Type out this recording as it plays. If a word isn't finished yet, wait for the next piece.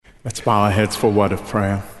Let's bow our heads for a word of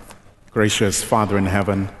prayer. Gracious Father in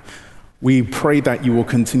heaven, we pray that you will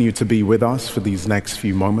continue to be with us for these next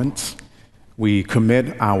few moments. We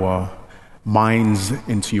commit our minds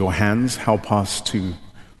into your hands. Help us to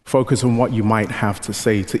focus on what you might have to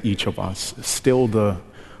say to each of us. Still the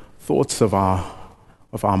thoughts of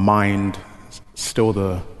our mind, still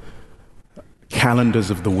the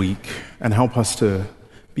calendars of the week, and help us to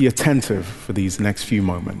be attentive for these next few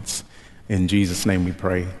moments. In Jesus' name we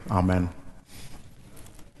pray. Amen.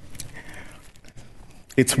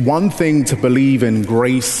 It's one thing to believe in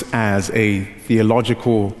grace as a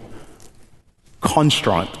theological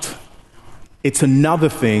construct. It's another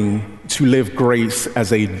thing to live grace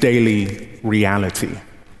as a daily reality.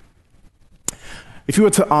 If you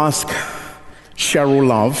were to ask Cheryl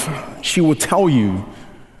Love, she will tell you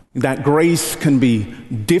that grace can be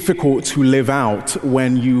difficult to live out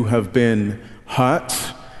when you have been hurt,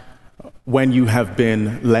 when you have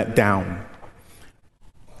been let down.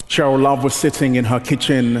 Cheryl Love was sitting in her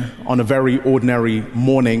kitchen on a very ordinary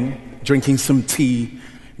morning, drinking some tea,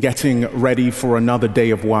 getting ready for another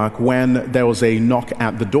day of work, when there was a knock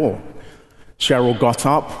at the door. Cheryl got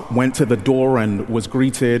up, went to the door, and was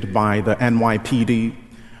greeted by the NYPD.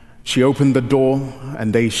 She opened the door,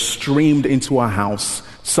 and they streamed into her house,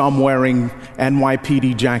 some wearing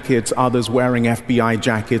NYPD jackets, others wearing FBI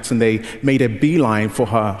jackets, and they made a beeline for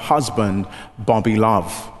her husband, Bobby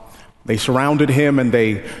Love. They surrounded him, and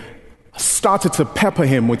they started to pepper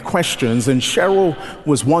him with questions, and Cheryl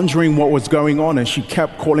was wondering what was going on, and she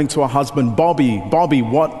kept calling to her husband, Bobby,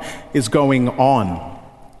 what is going on?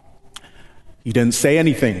 He didn't say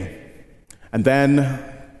anything. And then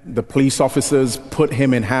the police officers put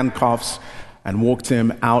him in handcuffs and walked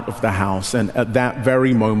him out of the house. And at that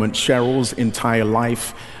very moment, Cheryl's entire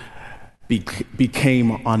life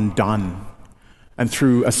became undone. And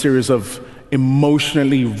through a series of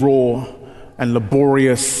emotionally raw and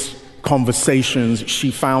laborious conversations,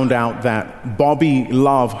 she found out that Bobby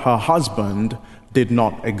Love, her husband, did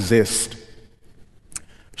not exist.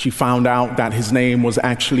 She found out that his name was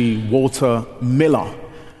actually Walter Miller,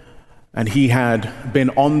 and he had been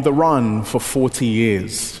on the run for 40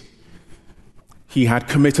 years. He had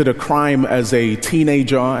committed a crime as a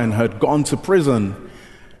teenager and had gone to prison.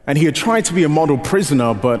 And he had tried to be a model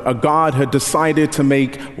prisoner, but a guard had decided to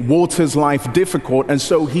make Walter's life difficult. And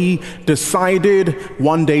so he decided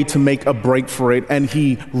one day to make a break for it. And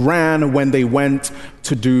he ran when they went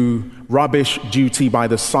to do rubbish duty by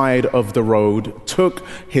the side of the road, took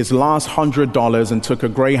his last $100 and took a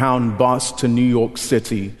Greyhound bus to New York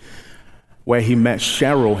City, where he met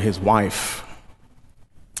Cheryl, his wife.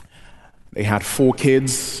 They had 4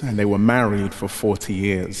 kids, and they were married for 40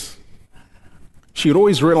 years. She had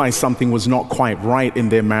always realized something was not quite right in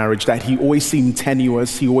their marriage, that he always seemed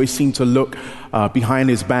tenuous, he always seemed to look behind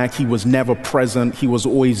his back, he was never present, he was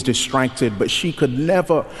always distracted, but she could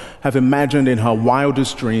never have imagined in her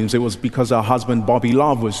wildest dreams it was because her husband, Bobby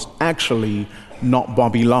Love, was actually not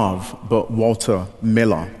Bobby Love, but Walter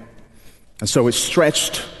Miller. And so it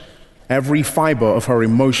stretched every fiber of her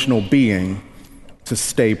emotional being to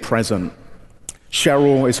stay present.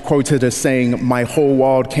 Cheryl is quoted as saying, "My whole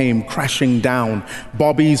world came crashing down.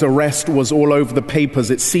 Bobby's arrest was all over the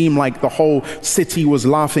papers. It seemed like the whole city was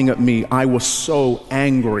laughing at me. I was so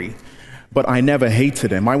angry, but I never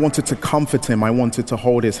hated him. I wanted to comfort him. I wanted to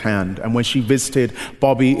hold his hand." And when she visited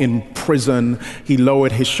Bobby in prison, he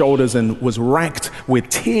lowered his shoulders and was racked with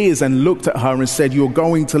tears and looked at her and said, "You're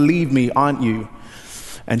going to leave me, aren't you?"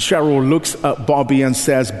 And Cheryl looks at Bobby and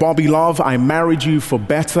says, "Bobby Love, I married you for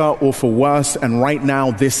better or for worse, and right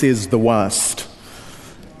now this is the worst."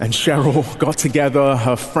 And Cheryl got together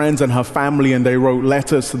her friends and her family, and they wrote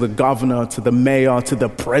letters to the governor, to the mayor, to the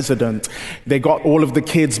president. They got all of the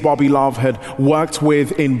kids Bobby Love had worked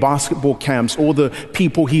with in basketball camps, all the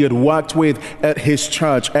people he had worked with at his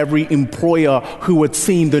church, every employer who had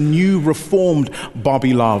seen the new reformed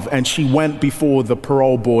Bobby Love. And she went before the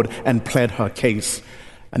parole board and pled her case.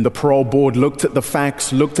 And the parole board looked at the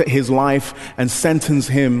facts, looked at his life, and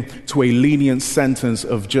sentenced him to a lenient sentence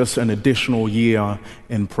of just an additional year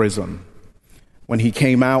in prison. When he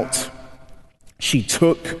came out, she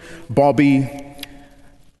took Bobby,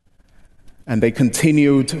 and they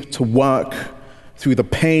continued to work through the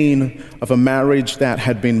pain of a marriage that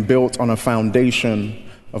had been built on a foundation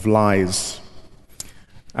of lies.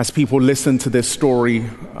 As people listened to this story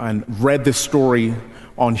and read this story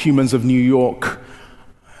on Humans of New York,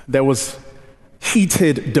 there was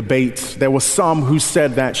heated debate. There were some who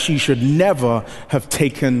said that she should never have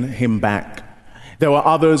taken him back. There were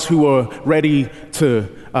others who were ready to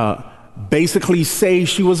basically say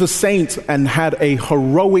she was a saint and had a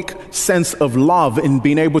heroic sense of love in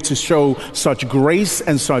being able to show such grace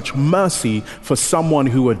and such mercy for someone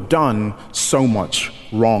who had done so much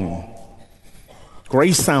wrong.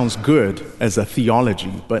 Grace sounds good as a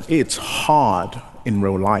theology, but it's hard in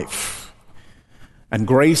real life. And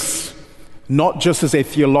grace, not just as a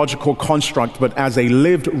theological construct, but as a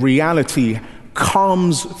lived reality,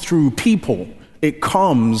 comes through people. It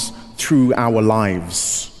comes through our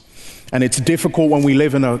lives. And it's difficult when we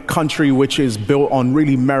live in a country which is built on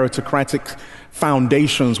really meritocratic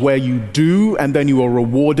foundations, where you do and then you are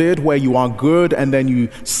rewarded, where you are good and then you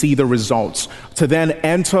see the results. To then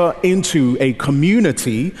enter into a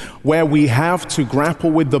community where we have to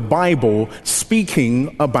grapple with the Bible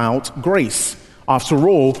speaking about grace. After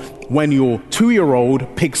all, when your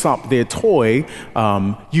 2-year-old picks up their toy,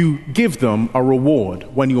 you give them a reward.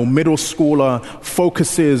 When your middle schooler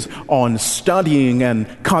focuses on studying and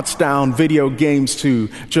cuts down video games to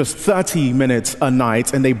just 30 minutes a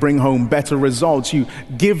night and they bring home better results, you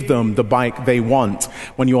give them the bike they want.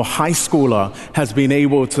 When your high schooler has been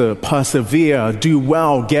able to persevere, do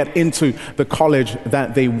well, get into the college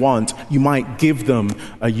that they want, you might give them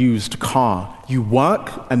a used car. You work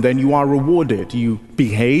and then you are rewarded. You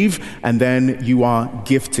behave and then you are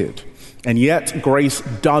gifted. And yet grace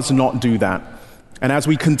does not do that. And as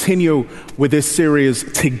we continue with this series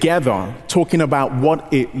together, talking about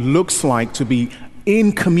what it looks like to be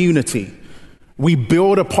in community, we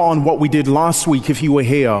build upon what we did last week, if you were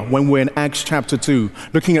here, when we're in Acts chapter 2,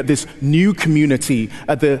 looking at this new community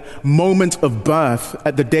at the moment of birth,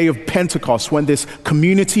 at the day of Pentecost, when this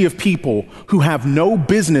community of people who have no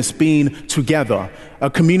business being together, a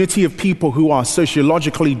community of people who are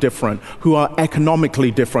sociologically different, who are economically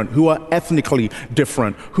different, who are ethnically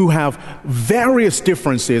different, who have various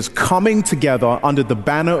differences coming together under the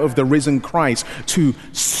banner of the risen Christ to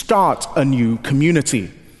start a new community.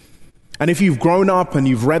 And if you've grown up and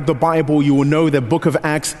you've read the Bible, you will know that Book of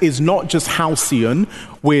Acts is not just halcyon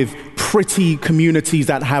with pretty communities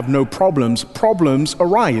that have no problems. Problems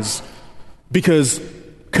arise because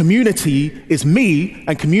community is me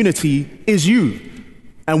and community is you.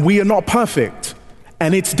 And we are not perfect,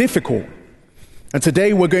 and it's difficult. And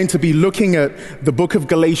today we're going to be looking at the book of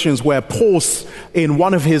Galatians, where Paul, in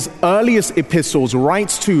one of his earliest epistles,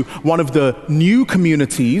 writes to one of the new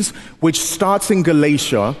communities, which starts in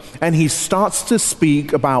Galatia, and he starts to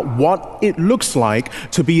speak about what it looks like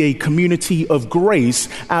to be a community of grace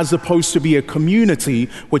as opposed to be a community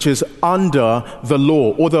which is under the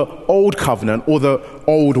law or the old covenant or the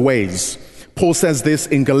old ways. Paul says this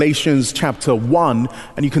in Galatians chapter 1,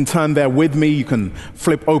 and you can turn there with me. You can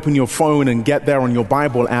flip open your phone and get there on your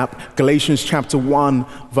Bible app. Galatians chapter 1,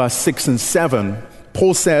 verse 6 and 7.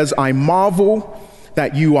 Paul says, "I marvel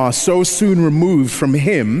that you are so soon removed from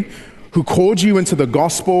him who called you into the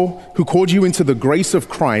gospel, who called you into the grace of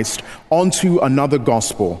Christ, onto another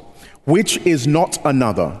gospel, which is not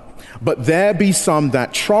another. But there be some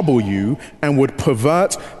that trouble you and would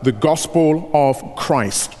pervert the gospel of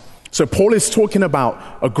Christ." So Paul is talking about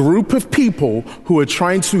a group of people who are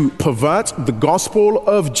trying to pervert the gospel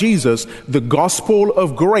of Jesus, the gospel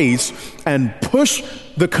of grace, and push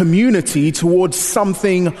the community towards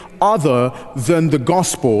something other than the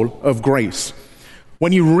gospel of grace.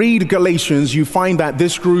 When you read Galatians, you find that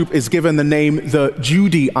this group is given the name the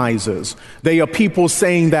Judaizers. They are people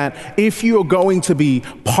saying that if you're going to be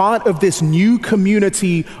part of this new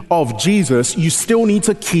community of Jesus, you still need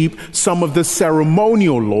to keep some of the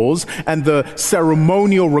ceremonial laws and the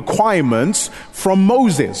ceremonial requirements from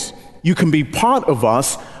Moses. You can be part of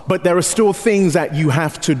us, but there are still things that you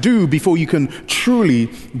have to do before you can truly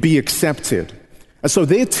be accepted. And so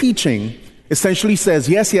their teaching essentially says,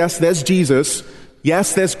 yes, there's Jesus.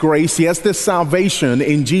 Yes, there's grace. Yes, there's salvation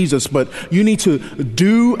in Jesus, but you need to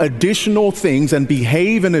do additional things and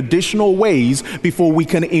behave in additional ways before we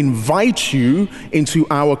can invite you into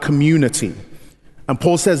our community. And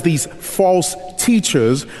Paul says these false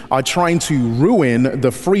teachers are trying to ruin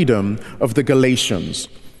the freedom of the Galatians.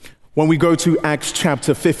 When we go to Acts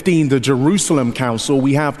chapter 15, the Jerusalem Council,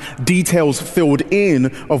 we have details filled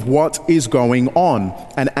in of what is going on.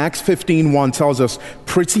 And Acts 15:1 tells us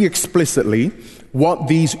pretty explicitly what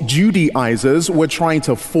these Judaizers were trying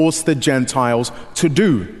to force the Gentiles to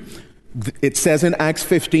do. It says in Acts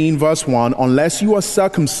 15 verse 1, "Unless you are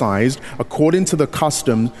circumcised according to the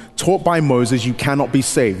custom taught by Moses, you cannot be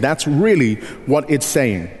saved." That's really what it's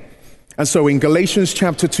saying. And so in Galatians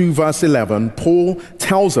chapter 2 verse 11, Paul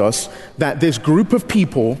tells us that this group of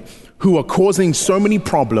people who are causing so many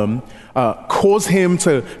problems cause him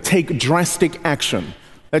to take drastic action.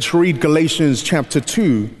 Let's read Galatians chapter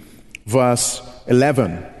 2 verse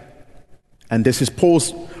 11. And this is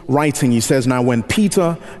Paul's writing. He says, "Now when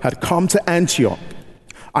Peter had come to Antioch,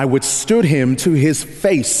 I withstood him to his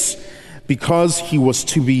face because he was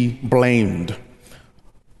to be blamed.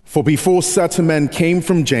 For before certain men came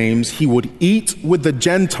from James, he would eat with the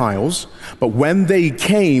Gentiles, but when they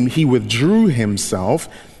came, he withdrew himself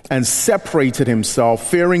and separated himself,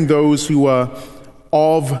 fearing those who were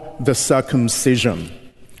of the circumcision."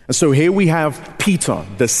 And so here we have Peter,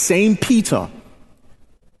 the same Peter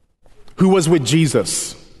who was with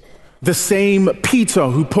Jesus, the same Peter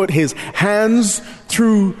who put his hands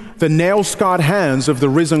through the nail-scarred hands of the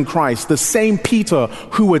risen Christ, the same Peter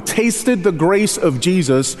who had tasted the grace of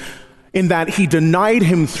Jesus in that he denied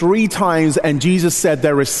him 3 times and Jesus said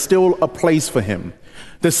there is still a place for him.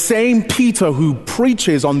 The same Peter who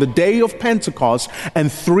preaches on the day of Pentecost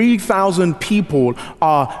and 3,000 people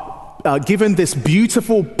are given this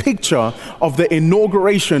beautiful picture of the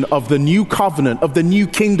inauguration of the new covenant, of the new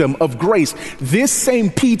kingdom of grace. This same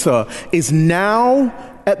Peter is now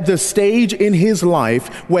at the stage in his life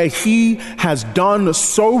where he has done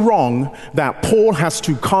so wrong that Paul has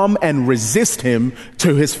to come and resist him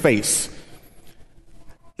to his face.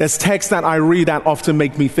 There's texts that I read that often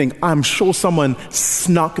make me think, I'm sure someone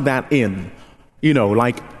snuck that in.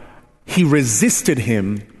 Like he resisted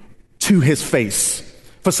him to his face.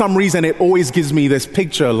 For some reason, it always gives me this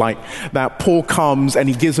picture like that Paul comes and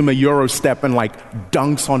he gives him a Euro step and like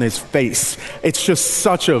dunks on his face. It's just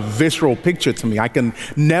such a visceral picture to me. I can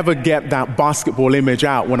never get that basketball image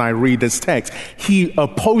out when I read this text. He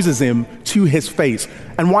opposes him to his face.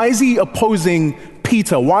 And why is he opposing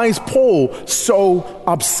Peter? Why is Paul so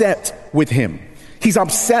upset with him? He's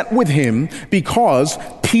upset with him because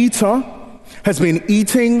Peter has been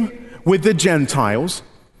eating with the Gentiles.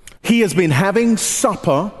 He has been having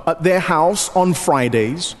supper at their house on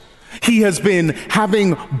Fridays. He has been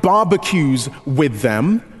having barbecues with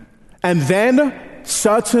them. And then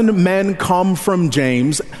certain men come from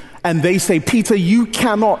James and they say, Peter, you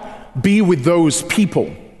cannot be with those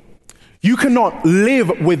people. You cannot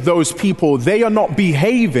live with those people. They are not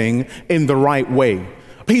behaving in the right way.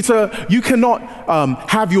 Peter, you cannot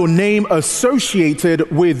have your name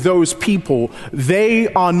associated with those people.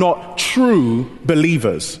 They are not true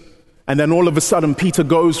believers. And then all of a sudden, Peter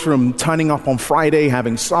goes from turning up on Friday,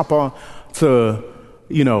 having supper, to,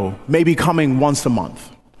 maybe coming once a month.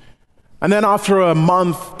 And then after a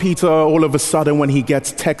month, Peter, all of a sudden, when he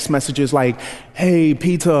gets text messages like, hey,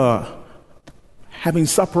 Peter, having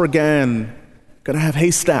supper again, gonna have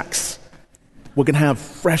haystacks. We're gonna have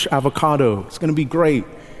fresh avocado. It's gonna be great.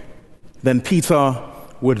 Then Peter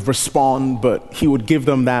would respond, but he would give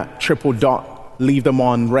them that triple dot, leave them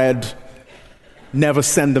on red, never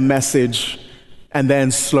send a message, and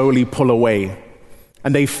then slowly pull away.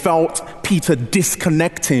 And they felt Peter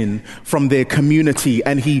disconnecting from their community,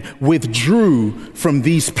 and he withdrew from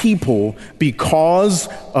these people because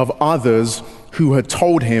of others who had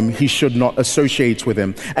told him he should not associate with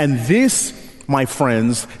him. And this, my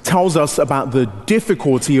friends, tells us about the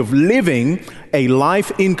difficulty of living a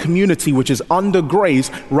life in community which is under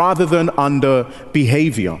grace rather than under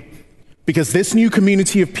behavior. Because this new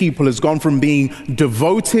community of people has gone from being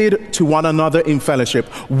devoted to one another in fellowship,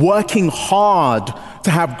 working hard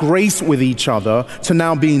to have grace with each other, to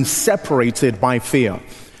now being separated by fear.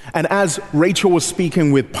 And as Rachel was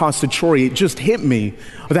speaking with Pastor Troy, it just hit me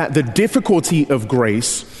that the difficulty of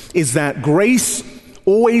grace is that grace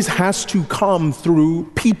always has to come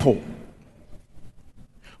through people.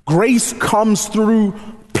 Grace comes through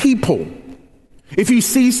people. If you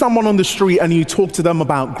see someone on the street and you talk to them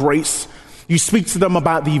about grace, you speak to them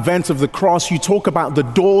about the event of the cross, you talk about the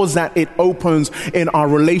doors that it opens in our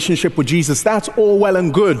relationship with Jesus, that's all well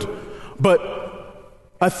and good. But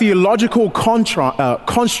a theological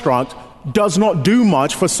construct does not do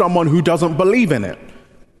much for someone who doesn't believe in it.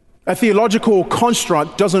 A theological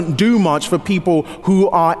construct doesn't do much for people who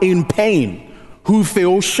are in pain, who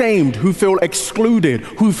feel shamed, who feel excluded,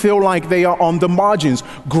 who feel like they are on the margins.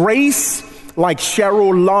 Grace, like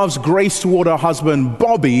Cheryl loves grace toward her husband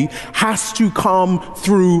Bobby, has to come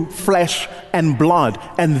through flesh and blood.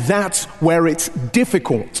 And that's where it's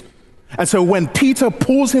difficult. And so when Peter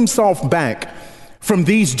pulls himself back from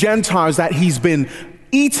these Gentiles that he's been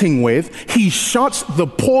eating with, he shuts the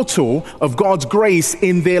portal of God's grace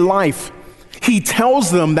in their life. He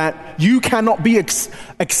tells them that you cannot be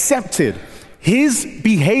accepted. His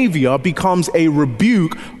behavior becomes a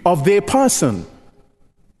rebuke of their person.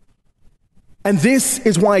 And this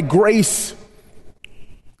is why grace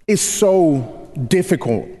is so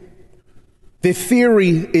difficult. The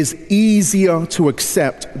theory is easier to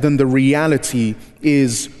accept than the reality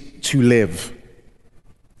is to live.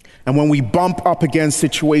 And when we bump up against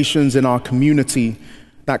situations in our community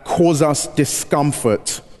that cause us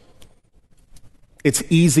discomfort, it's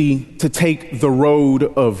easy to take the road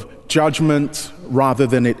of judgment rather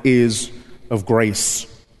than it is of grace.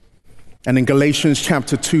 And in Galatians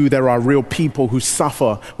chapter 2, there are real people who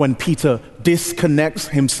suffer when Peter disconnects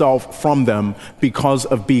himself from them because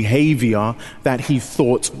of behavior that he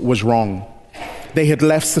thought was wrong. They had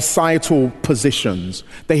left societal positions.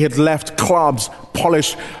 They had left clubs,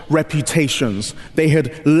 polished reputations. They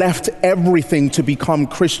had left everything to become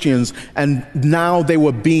Christians, and now they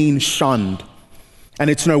were being shunned. And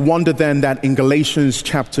it's no wonder then that in Galatians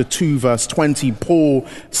chapter 2, verse 20, Paul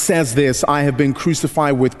says this: I have been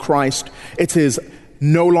crucified with Christ. It is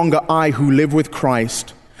no longer I who live with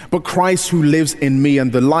Christ, but Christ who lives in me,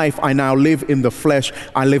 and the life I now live in the flesh,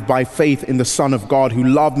 I live by faith in the Son of God who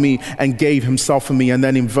loved me and gave himself for me. And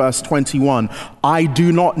then in verse 21, I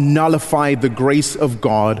do not nullify the grace of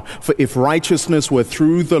God, for if righteousness were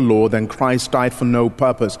through the law, then Christ died for no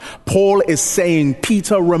purpose. Paul is saying,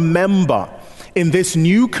 Peter, remember, in this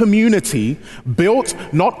new community, built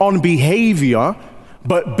not on behavior,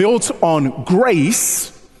 but built on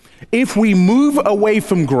grace, if we move away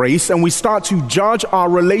from grace and we start to judge our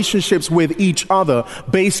relationships with each other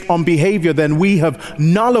based on behavior, then we have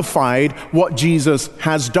nullified what Jesus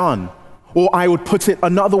has done. Or I would put it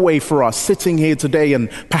another way for us sitting here today and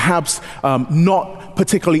perhaps not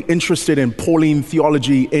particularly interested in Pauline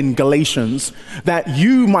theology in Galatians, that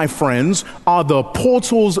you, my friends, are the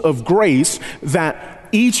portals of grace that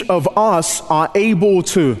each of us are able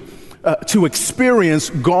to experience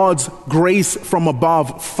God's grace from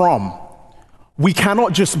above from. We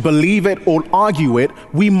cannot just believe it or argue it.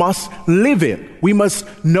 We must live it. We must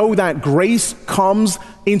know that grace comes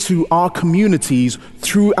into our communities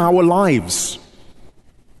through our lives.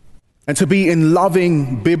 And to be in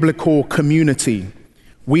loving biblical community,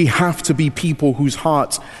 we have to be people whose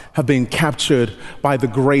hearts have been captured by the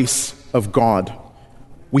grace of God.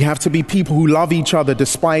 We have to be people who love each other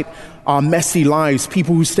despite our messy lives,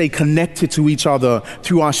 people who stay connected to each other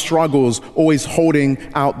through our struggles, always holding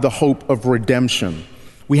out the hope of redemption.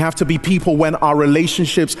 We have to be people when our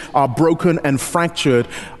relationships are broken and fractured,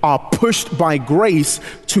 are pushed by grace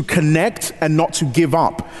to connect and not to give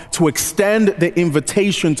up, to extend the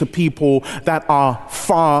invitation to people that are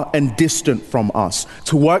far and distant from us,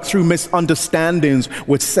 to work through misunderstandings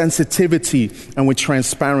with sensitivity and with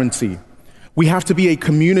transparency. We have to be a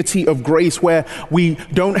community of grace where we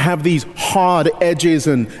don't have these hard edges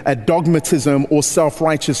and a dogmatism or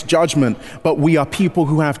self-righteous judgment, but we are people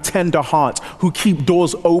who have tender hearts, who keep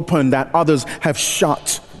doors open that others have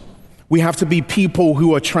shut. We have to be people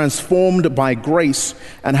who are transformed by grace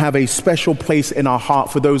and have a special place in our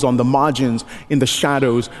heart for those on the margins, in the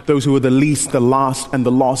shadows, those who are the least, the last, and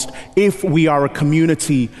the lost. If we are a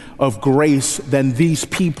community of grace, then these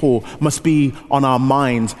people must be on our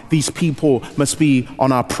minds. These people must be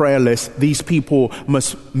on our prayer list. These people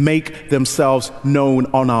must make themselves known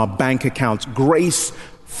on our bank accounts. Grace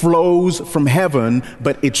flows from heaven,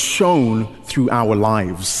 but it's shown through our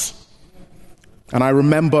lives. And I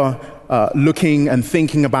remember looking and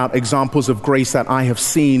thinking about examples of grace that I have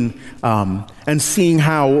seen, and seeing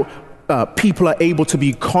how people are able to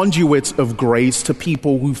be conduits of grace to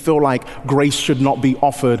people who feel like grace should not be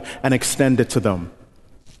offered and extended to them.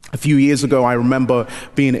 A few years ago, I remember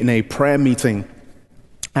being in a prayer meeting,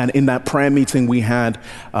 and in that prayer meeting we had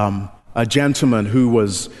a gentleman who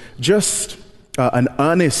was just an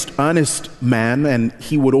earnest man, and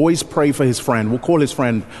he would always pray for his friend. We'll call his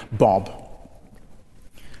friend Bob.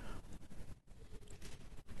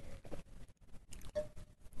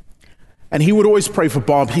 And he would always pray for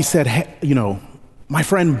Bob. He said, hey, my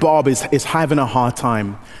friend Bob is having a hard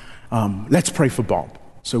time. Let's pray for Bob.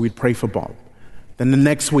 So we'd pray for Bob. Then the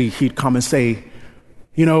next week he'd come and say,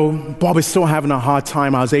 Bob is still having a hard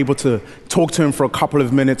time. I was able to talk to him for a couple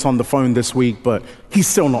of minutes on the phone this week, but he's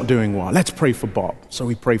still not doing well. Let's pray for Bob. So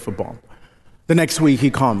we pray for Bob. The next week he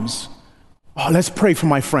comes. Let's pray for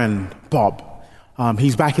my friend Bob.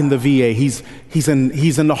 He's back in the VA. He's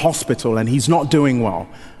in the hospital and he's not doing well.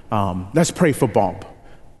 Let's pray for Bob.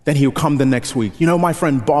 Then he'll come the next week. My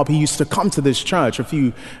friend Bob, he used to come to this church a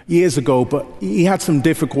few years ago, but he had some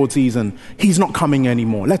difficulties and he's not coming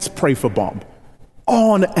anymore. Let's pray for Bob.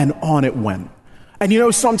 On and on it went.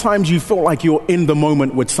 And sometimes you feel like you're in the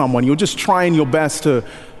moment with someone. You're just trying your best to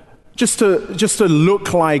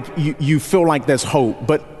look like you feel like there's hope.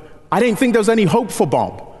 But I didn't think there was any hope for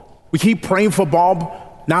Bob. We keep praying for Bob.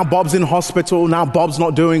 Now Bob's in hospital. Now Bob's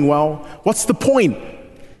not doing well. What's the point?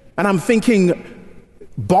 And I'm thinking,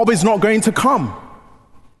 Bob is not going to come.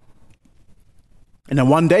 And then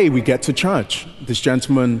one day we get to church. This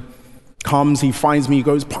gentleman comes, he finds me, he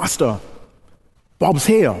goes, "Pastor, Bob's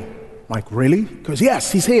here." I'm like, "Really?" He goes,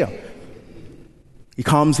 "Yes, he's here." He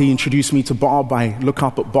comes, he introduced me to Bob. I look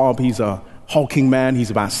up at Bob. He's a hulking man. He's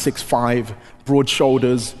about 6'5", broad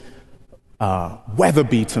shoulders,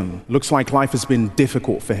 weather-beaten. Looks like life has been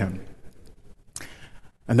difficult for him.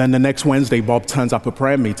 And then the next Wednesday, Bob turns up at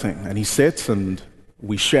prayer meeting, and he sits, and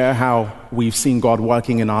we share how we've seen God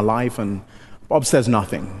working in our life, and Bob says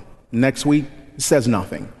nothing. Next week, he says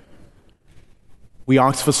nothing. We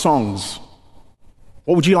ask for songs.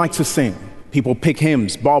 What would you like to sing? People pick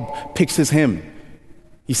hymns. Bob picks his hymn.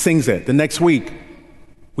 He sings it. The next week,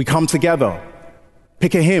 we come together,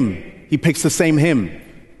 pick a hymn. He picks the same hymn.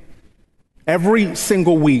 Every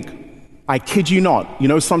single week, I kid you not. You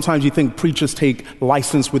know, sometimes you think preachers take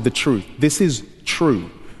license with the truth. This is true.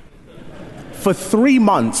 For 3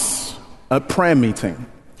 months at prayer meeting,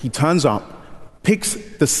 he turns up, picks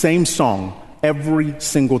the same song every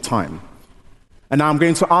single time. And now I'm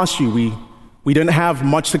going to ask you, we didn't have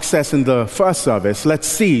much success in the first service. Let's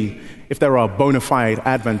see if there are bona fide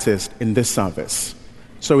Adventists in this service.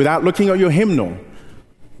 So without looking at your hymnal,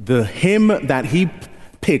 the hymn that he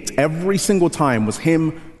picked every single time was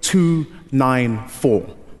hymn 294.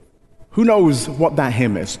 Who knows what that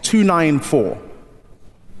hymn is? 294.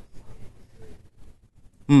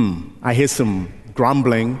 I hear some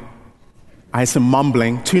grumbling. I hear some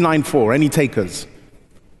mumbling. 294. Any takers?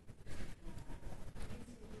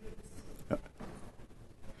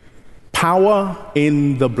 Power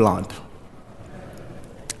in the Blood.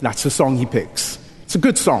 That's the song he picks. It's a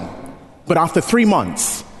good song. But after 3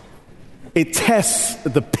 months, it tests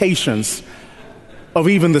the patience of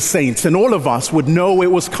even the saints. And all of us would know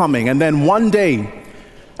it was coming. And then one day,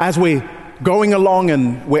 as we're going along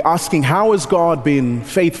and we're asking, how has God been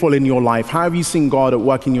faithful in your life? How have you seen God at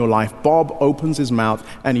work in your life? Bob opens his mouth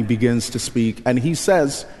and he begins to speak. And he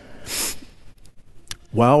says,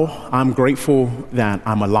 "Well, I'm grateful that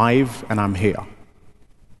I'm alive and I'm here.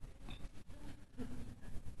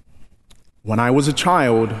 When I was a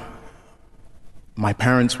child, my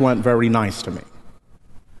parents weren't very nice to me.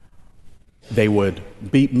 They would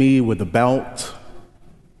beat me with a belt.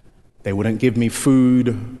 They wouldn't give me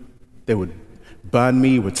food. They would burn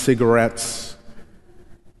me with cigarettes.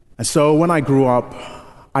 And so when I grew up,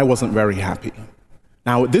 I wasn't very happy."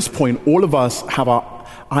 Now, at this point, all of us have our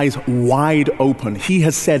eyes wide open. He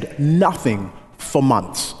has said nothing for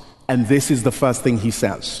months, and this is the first thing he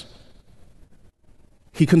says.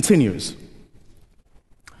 He continues.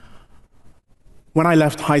 "When I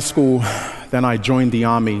left high school, then I joined the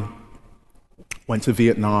army, went to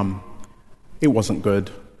Vietnam. It wasn't good.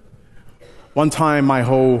 One time, my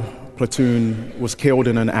whole platoon was killed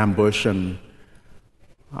in an ambush, and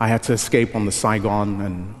I had to escape on the Saigon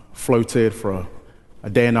and floated for a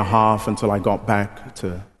day and a half until I got back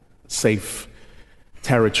to safe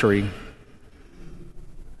territory.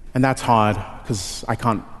 And that's hard because I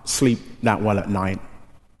can't sleep that well at night.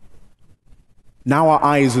 Now our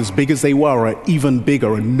eyes, as big as they were, are even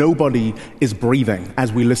bigger, and nobody is breathing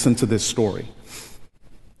as we listen to this story."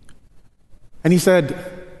 And he said,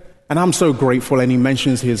 and I'm so grateful, and he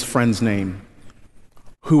mentions his friend's name,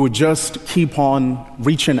 who would just keep on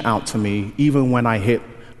reaching out to me even when I hit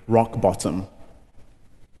rock bottom.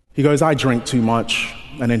 He goes, "I drink too much,"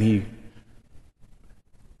 and then he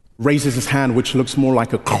raises his hand, which looks more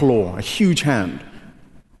like a claw, a huge hand,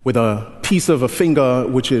 with a piece of a finger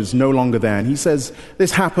which is no longer there. And he says,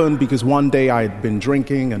 "This happened because one day I had been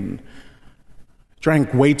drinking and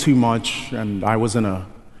drank way too much, and I was in an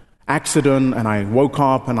accident, and I woke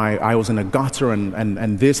up, and I was in a gutter,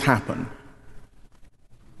 and this happened.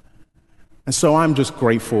 And so I'm just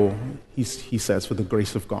grateful," he says, "for the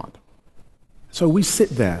grace of God." So we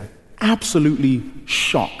sit there, absolutely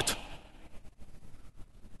shocked.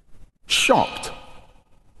 Shocked.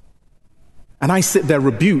 And I sit there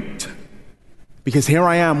rebuked, because here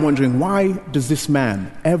I am wondering, why does this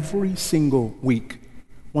man every single week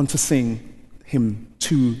want to sing hymn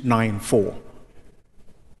 294?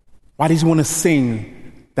 Why does he want to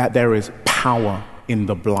sing that there is power in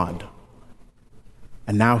the blood?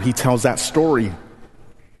 And now he tells that story.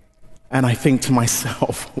 And I think to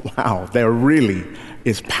myself, wow, there really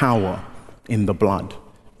is power in the blood.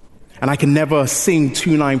 And I can never sing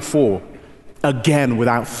 294 again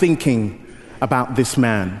without thinking about this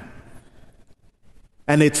man.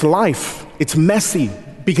 And it's life. It's messy,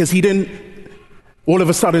 because he didn't all of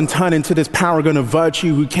a sudden turn into this paragon of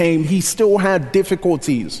virtue who came. He still had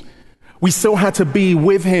difficulties. We still had to be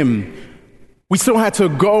with him We still had to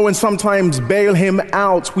go and sometimes bail him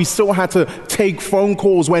out. We still had to take phone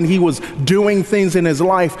calls when he was doing things in his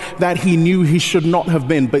life that he knew he should not have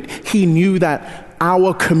been. But he knew that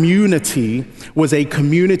our community was a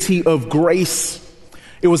community of grace.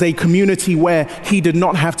 It was a community where he did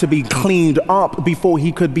not have to be cleaned up before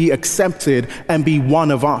he could be accepted and be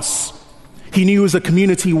one of us. He knew it was a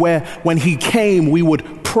community where when he came, we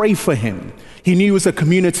would pray for him. He knew it was a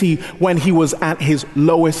community when he was at his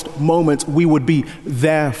lowest moment, we would be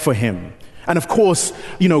there for him. And of course,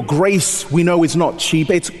 grace, we know, is not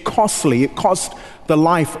cheap. It's costly. It cost the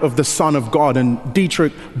life of the Son of God. And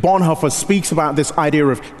Dietrich Bonhoeffer speaks about this idea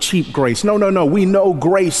of cheap grace. No. We know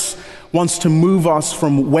grace wants to move us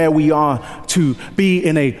from where we are to be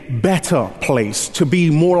in a better place, to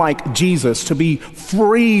be more like Jesus, to be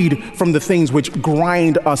freed from the things which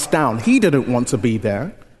grind us down. He didn't want to be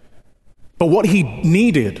there. But what he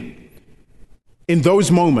needed in those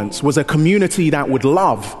moments was a community that would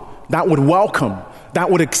love, that would welcome, that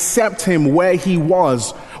would accept him where he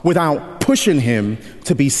was without pushing him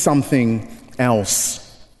to be something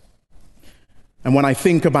else. And when I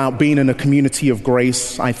think about being in a community of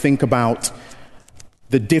grace, I think about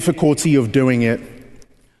the difficulty of doing it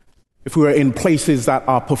if we are in places that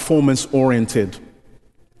are performance-oriented.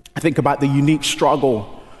 I think about the unique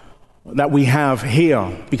struggle that we have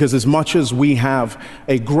here, because as much as we have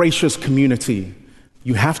a gracious community,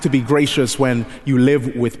 you have to be gracious when you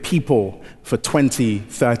live with people for 20,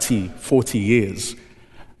 30, 40 years.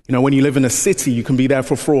 When you live in a city, you can be there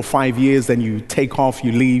for 4 or 5 years, then you take off,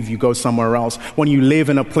 you leave, you go somewhere else. When you live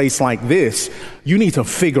in a place like this, you need to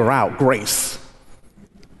figure out grace.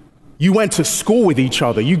 You went to school with each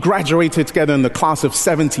other. You graduated together in the class of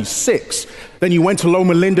 76. Then you went to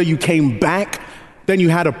Loma Linda, you came back. Then you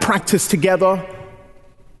had a practice together,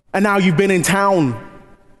 and now you've been in town.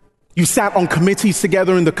 You sat on committees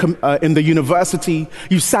together in the university.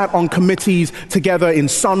 You sat on committees together in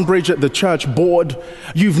Sunbridge at the church board.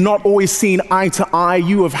 You've not always seen eye to eye.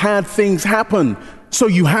 You have had things happen. So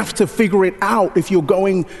you have to figure it out if you're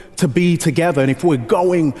going to be together and if we're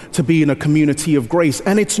going to be in a community of grace.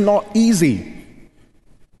 And it's not easy.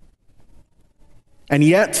 And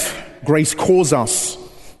yet, grace calls us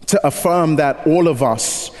to affirm that all of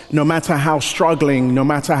us, no matter how struggling, no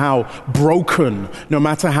matter how broken, no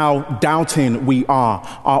matter how doubting we are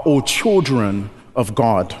all children of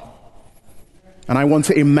God. And I want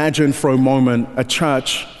to imagine for a moment a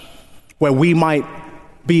church where we might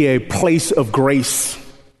be a place of grace,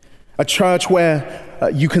 a church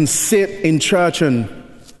where you can sit in church and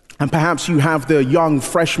perhaps you have the young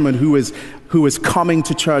freshman who is coming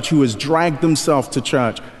to church, who has dragged themselves to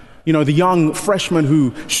church. The young freshman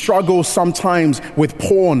who struggles sometimes with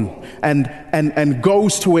porn and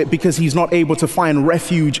goes to it because he's not able to find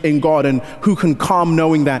refuge in God, and who can come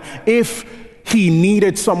knowing that if he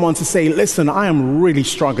needed someone to say, listen, I am really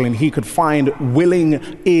struggling, he could find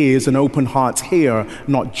willing ears and open hearts here,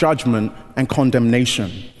 not judgment and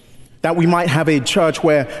condemnation. That we might have a church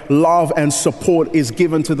where love and support is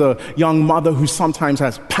given to the young mother who sometimes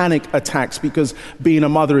has panic attacks because being a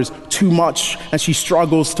mother is too much and she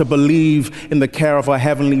struggles to believe in the care of her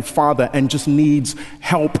Heavenly Father and just needs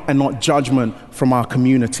help and not judgment from our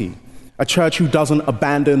community. A church who doesn't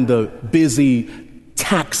abandon the busy,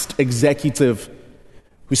 taxed executive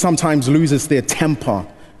who sometimes loses their temper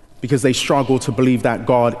because they struggle to believe that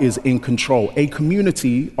God is in control. A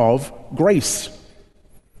community of grace.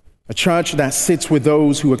 A church that sits with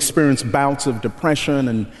those who experience bouts of depression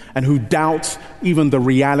and who doubt even the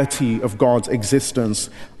reality of God's existence.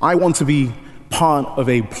 I want to be part of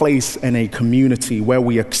a place and a community where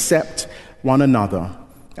we accept one another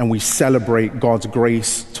and we celebrate God's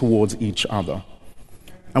grace towards each other.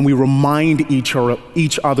 And we remind each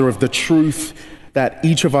other of the truth that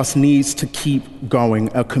each of us needs to keep going.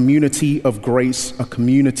 A community of grace, a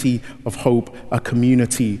community of hope, a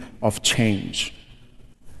community of change.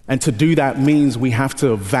 And to do that means we have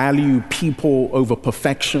to value people over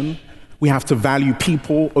perfection. We have to value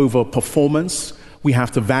people over performance. We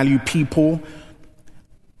have to value people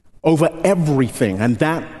over everything. And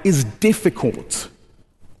that is difficult.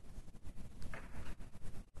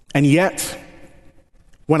 And yet,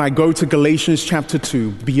 when I go to Galatians chapter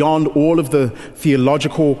 2, beyond all of the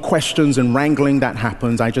theological questions and wrangling that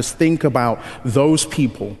happens, I just think about those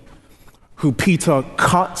people who Peter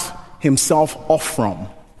cut himself off from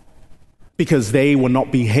because they were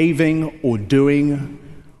not behaving or doing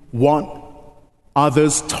what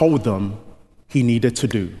others told them he needed to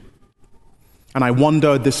do. And I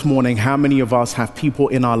wonder this morning how many of us have people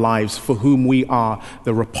in our lives for whom we are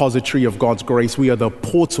the repository of God's grace. We are the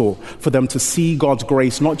portal for them to see God's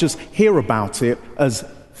grace, not just hear about it as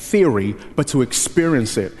theory, but to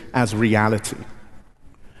experience it as reality.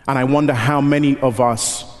 And I wonder how many of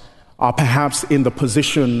us are perhaps in the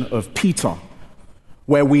position of Peter,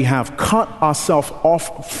 where we have cut ourselves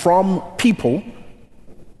off from people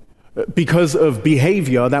because of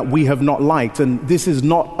behavior that we have not liked. And this is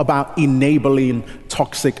not about enabling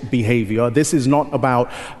toxic behavior. This is not about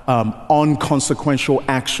unconsequential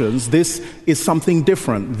actions. This is something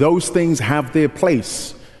different. Those things have their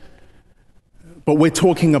place. But we're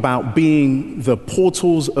talking about being the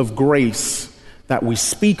portals of grace that we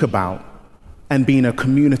speak about and being a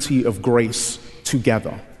community of grace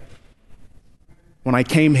together. When I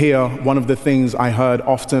came here, one of the things I heard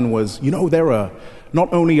often was,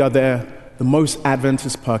 not only are there the most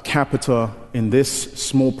Adventists per capita in this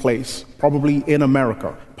small place, probably in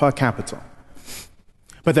America, per capita,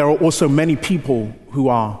 but there are also many people who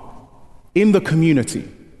are in the community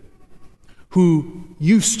who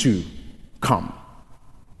used to come,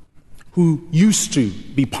 who used to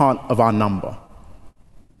be part of our number.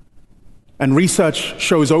 And research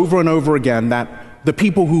shows over and over again that the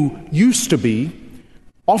people who used to be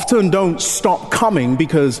often don't stop coming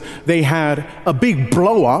because they had a big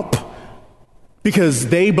blow up because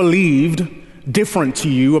they believed different to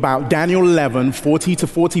you about Daniel 11, 40 to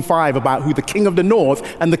 45, about who the king of the north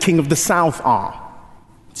and the king of the south are.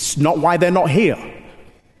 It's not why they're not here.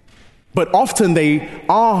 But often they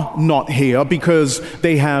are not here because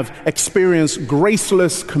they have experienced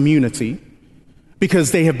graceless community,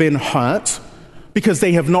 because they have been hurt, because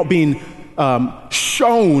they have not been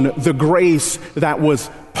shown the grace that was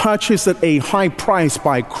purchased at a high price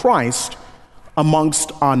by Christ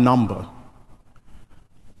amongst our number.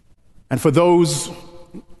 And for those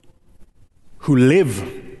who live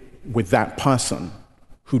with that person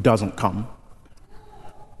who doesn't come,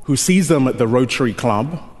 who sees them at the Rotary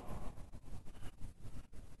Club,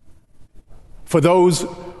 for those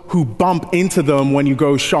who bump into them when you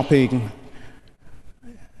go shopping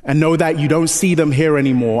and know that you don't see them here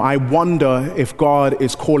anymore, I wonder if God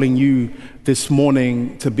is calling you this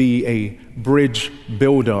morning to be a bridge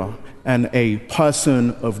builder and a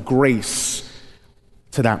person of grace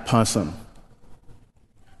to that person,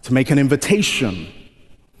 to make an invitation,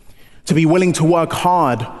 to be willing to work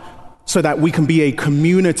hard so that we can be a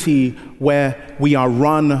community where we are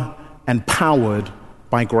run and powered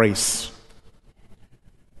by grace.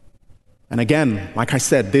 And again, like I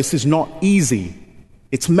said, this is not easy.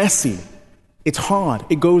 It's messy. It's hard.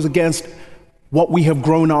 It goes against what we have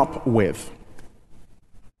grown up with.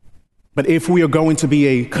 But if we are going to be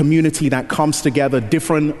a community that comes together,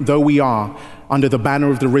 different though we are, under the banner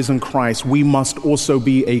of the risen Christ, we must also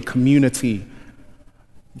be a community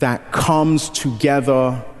that comes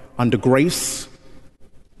together under grace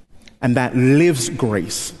and that lives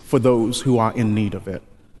grace for those who are in need of it.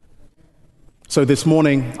 So this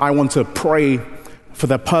morning, I want to pray for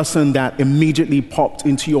the person that immediately popped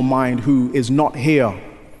into your mind who is not here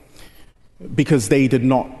because they did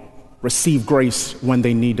not receive grace when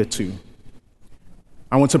they needed to.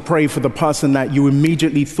 I want to pray for the person that you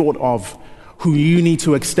immediately thought of, who you need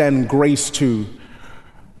to extend grace to,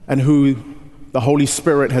 and who the Holy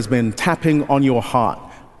Spirit has been tapping on your heart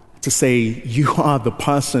to say, you are the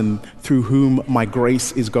person through whom my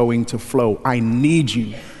grace is going to flow. I need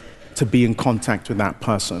you to be in contact with that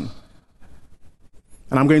person.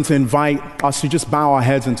 And I'm going to invite us to just bow our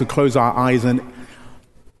heads and to close our eyes. And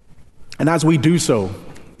as we do so,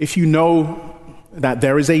 if you know that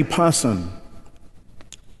there is a person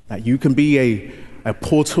that you can be a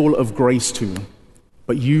portal of grace to,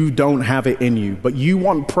 but you don't have it in you, but you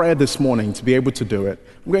want prayer this morning to be able to do it,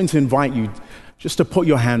 I'm going to invite you just to put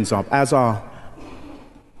your hands up as our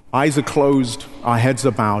eyes are closed, our heads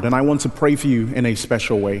are bowed, and I want to pray for you in a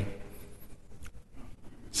special way.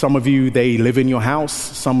 Some of you, they live in your house.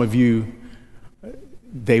 Some of you,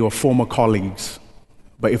 they were former colleagues.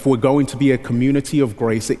 But if we're going to be a community of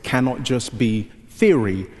grace, it cannot just be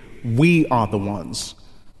theory. We are the ones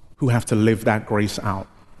who have to live that grace out.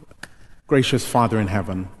 Gracious Father in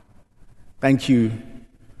heaven, thank you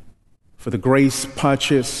for the grace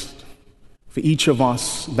purchased for each of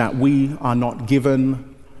us, that we are not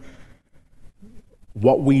given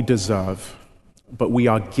what we deserve, but we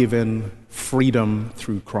are given freedom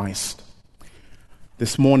through Christ.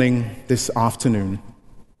 This morning, this afternoon,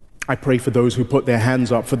 I pray for those who put their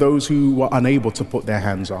hands up, for those who were unable to put their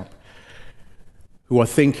hands up, who are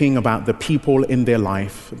thinking about the people in their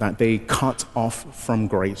life that they cut off from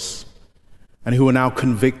grace, and who are now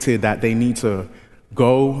convicted that they need to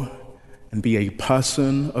go and be a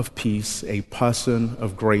person of peace, a person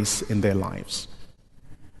of grace in their lives.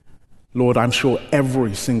 Lord, I'm sure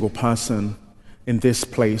every single person in this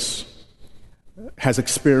place has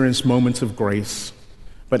experienced moments of grace,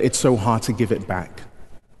 but it's so hard to give it back.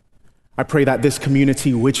 I pray that this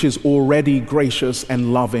community, which is already gracious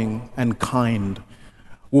and loving and kind,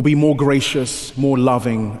 will be more gracious, more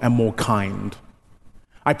loving, and more kind.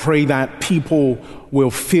 I pray that people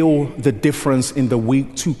will feel the difference in the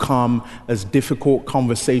week to come as difficult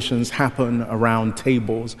conversations happen around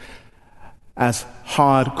tables, as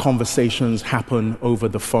hard conversations happen over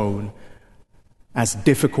the phone, as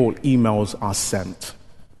difficult emails are sent.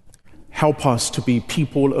 Help us to be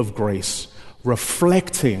people of grace,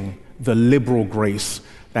 reflecting the liberal grace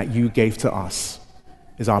that you gave to us,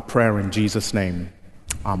 is our prayer in Jesus' name.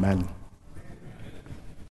 Amen.